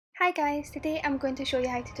Hi guys, today I'm going to show you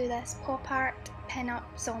how to do this pop art pin-up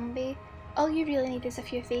zombie. All you really need is a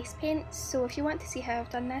few face paints, so if you want to see how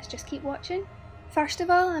I've done this, just keep watching. First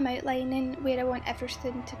of all, I'm outlining where I want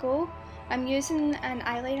everything to go. I'm using an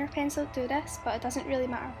eyeliner pencil to do this, but it doesn't really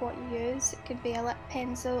matter what you use. It could be a lip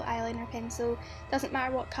pencil, eyeliner pencil, doesn't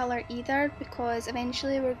matter what colour either, because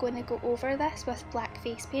eventually we're going to go over this with black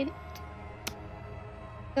face paint.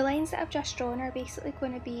 The lines that I've just drawn are basically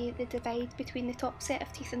going to be the divide between the top set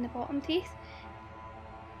of teeth and the bottom teeth.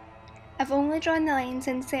 I've only drawn the lines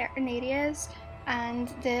in certain areas, and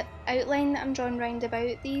the outline that I'm drawing round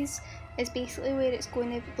about these is basically where it's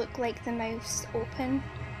going to look like the mouth's open.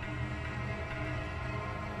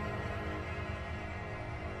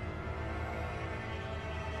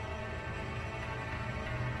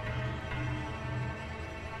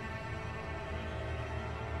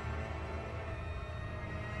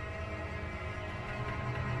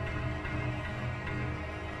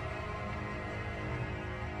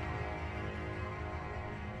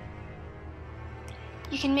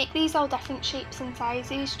 You can make these all different shapes and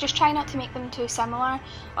sizes, just try not to make them too similar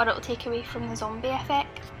or it'll take away from the zombie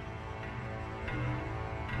effect.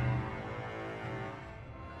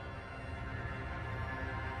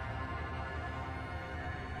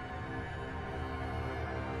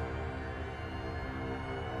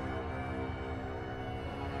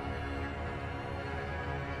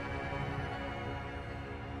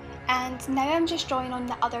 And now I'm just drawing on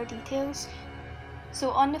the other details.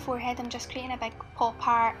 So on the forehead I'm just creating a big pop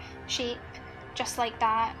art shape, just like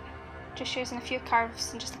that, just using a few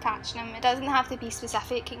curves and just attaching them. It doesn't have to be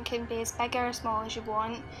specific, it can be as big or as small as you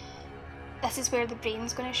want. This is where the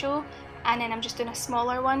brain's going to show, and then I'm just doing a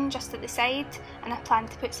smaller one just at the side, and I plan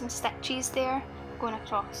to put some stitches there going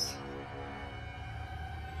across.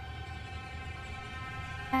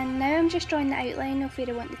 And now I'm just drawing the outline of where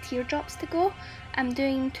I want the teardrops to go. I'm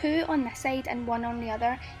doing 2 on this side and 1 on the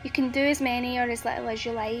other. You can do as many or as little as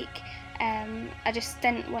you like. I just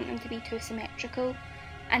didn't want them to be too symmetrical.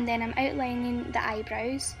 And then I'm outlining the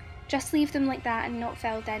eyebrows. Just leave them like that and not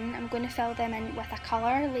filled in. I'm going to fill them in with a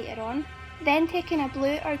colour later on. Then taking a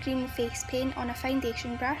blue or green face paint on a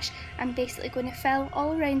foundation brush, I'm basically going to fill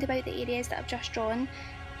all around about the areas that I've just drawn.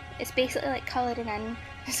 It's basically like colouring in,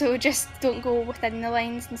 so just don't go within the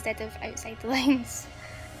lines instead of outside the lines.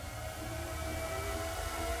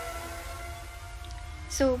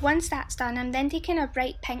 So once that's done, I'm then taking a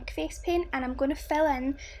bright pink face paint and I'm going to fill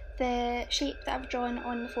in the shape that I've drawn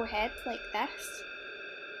on the forehead like this.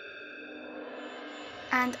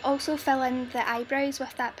 And also fill in the eyebrows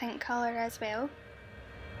with that pink colour as well.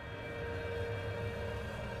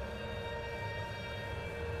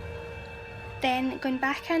 Then going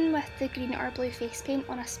back in with the green or blue face paint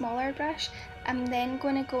on a smaller brush, I'm then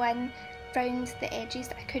going to go in round the edges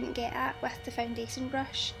that I couldn't get at with the foundation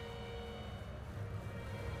brush.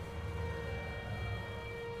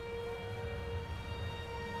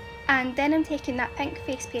 And then I'm taking that pink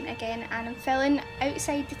face paint again and I'm filling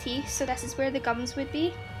outside the teeth, so this is where the gums would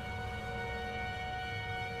be.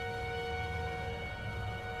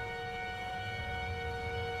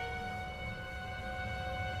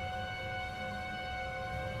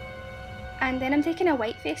 And then I'm taking a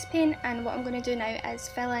white face paint, and what I'm going to do now is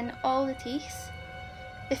fill in all the teeth.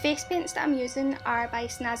 The face paints that I'm using are by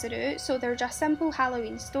Snazaroo, so they're just simple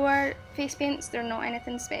Halloween store face paints, they're not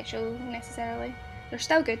anything special necessarily. They're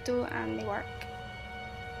still good though and they work.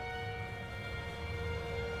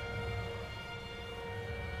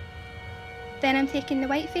 Then I'm taking the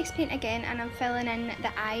white face paint again and I'm filling in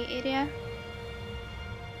the eye area.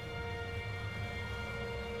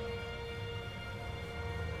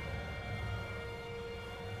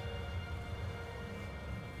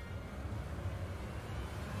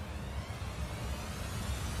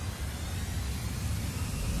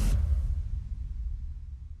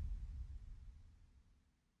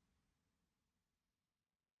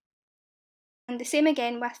 And the same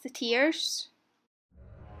again with the tears.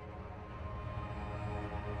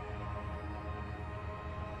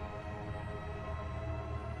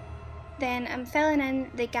 Then I'm filling in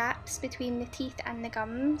the gaps between the teeth and the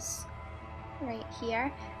gums, right here.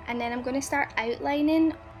 And then I'm going to start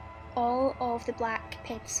outlining all of the black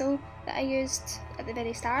pencil that I used at the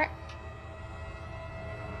very start.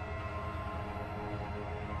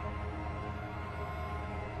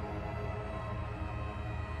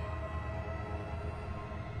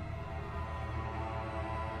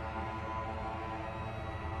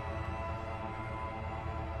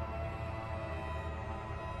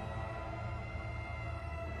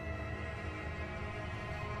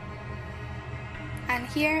 And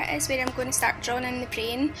here is where I'm going to start drawing in the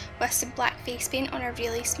brain with some black face paint on a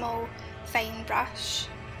really small fine brush.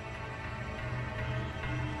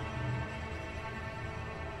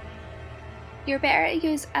 You're better to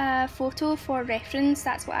use a photo for reference.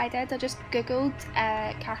 That's what I did. I just googled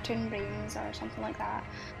cartoon brains or something like that.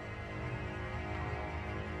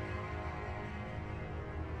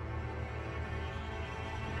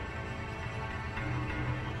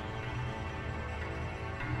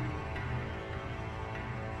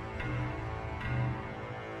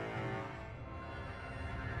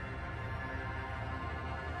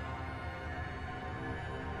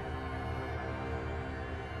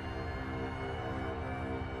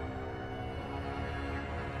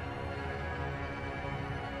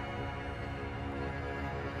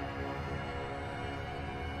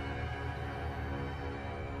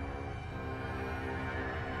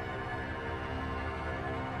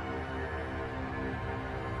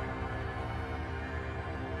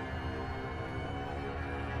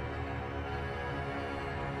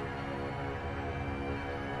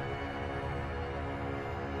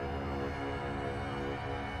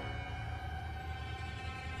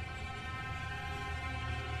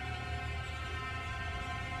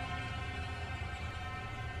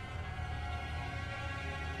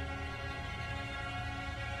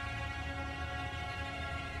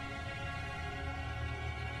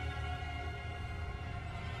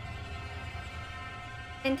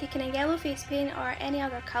 Then taking a yellow face paint or any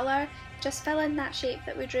other colour, just fill in that shape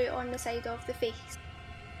that we drew on the side of the face.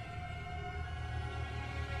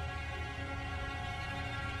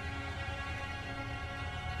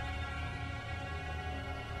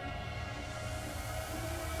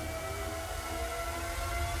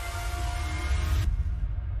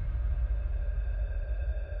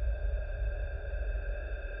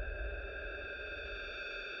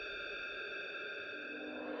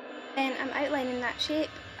 Then I'm outlining that shape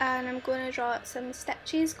and I'm going to draw some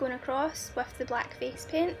stitches going across with the black face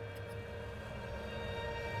paint.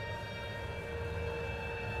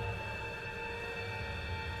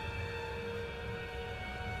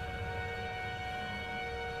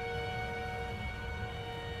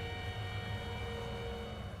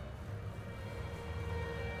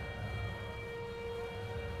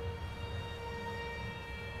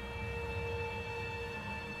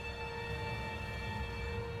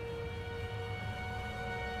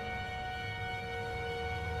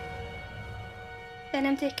 Then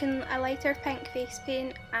I'm taking a lighter pink face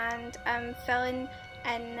paint and I'm filling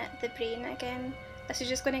in the brain again. This is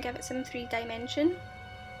just going to give it some 3D.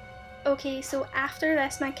 Okay, so after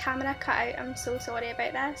this my camera cut out, I'm so sorry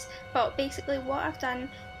about this, but basically what I've done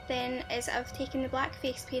then is I've taken the black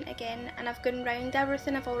face paint again and I've gone round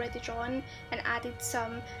everything I've already drawn and added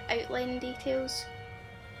some outline details.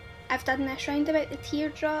 I've done this round about the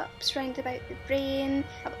teardrops, round about the brain.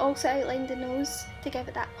 I've also outlined the nose to give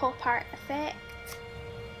it that pop art effect.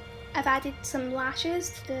 I've added some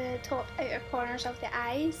lashes to the top outer corners of the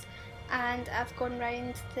eyes and I've gone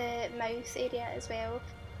round the mouth area as well.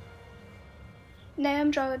 Now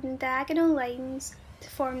I'm drawing diagonal lines to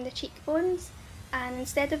form the cheekbones, and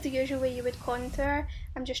instead of the usual way you would contour,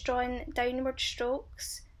 I'm just drawing downward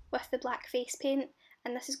strokes with the black face paint,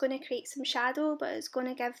 and this is going to create some shadow, but it's going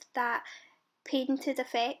to give that painted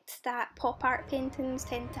effect that pop art paintings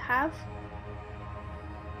tend to have.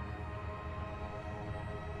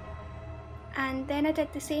 And then I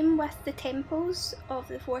did the same with the temples of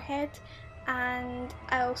the forehead, and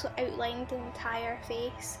I also outlined the entire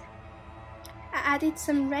face. I added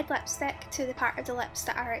some red lipstick to the part of the lips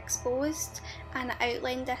that are exposed, and I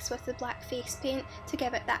outlined this with the black face paint to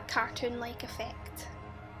give it that cartoon-like effect.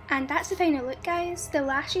 And that's the final look, guys. The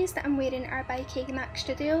lashes that I'm wearing are by KMac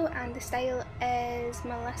Studio and the style is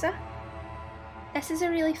Melissa. This is a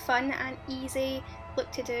really fun and easy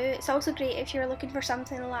look to do. It's also great if you're looking for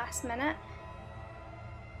something last minute.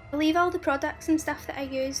 I'll leave all the products and stuff that I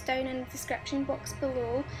used down in the description box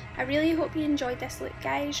below. I really hope you enjoyed this look,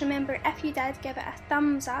 guys. Remember, if you did, give it a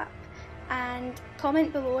thumbs up and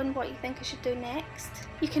comment below on what you think I should do next.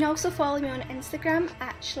 You can also follow me on Instagram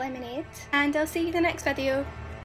at Shlemonade, and I'll see you in the next video.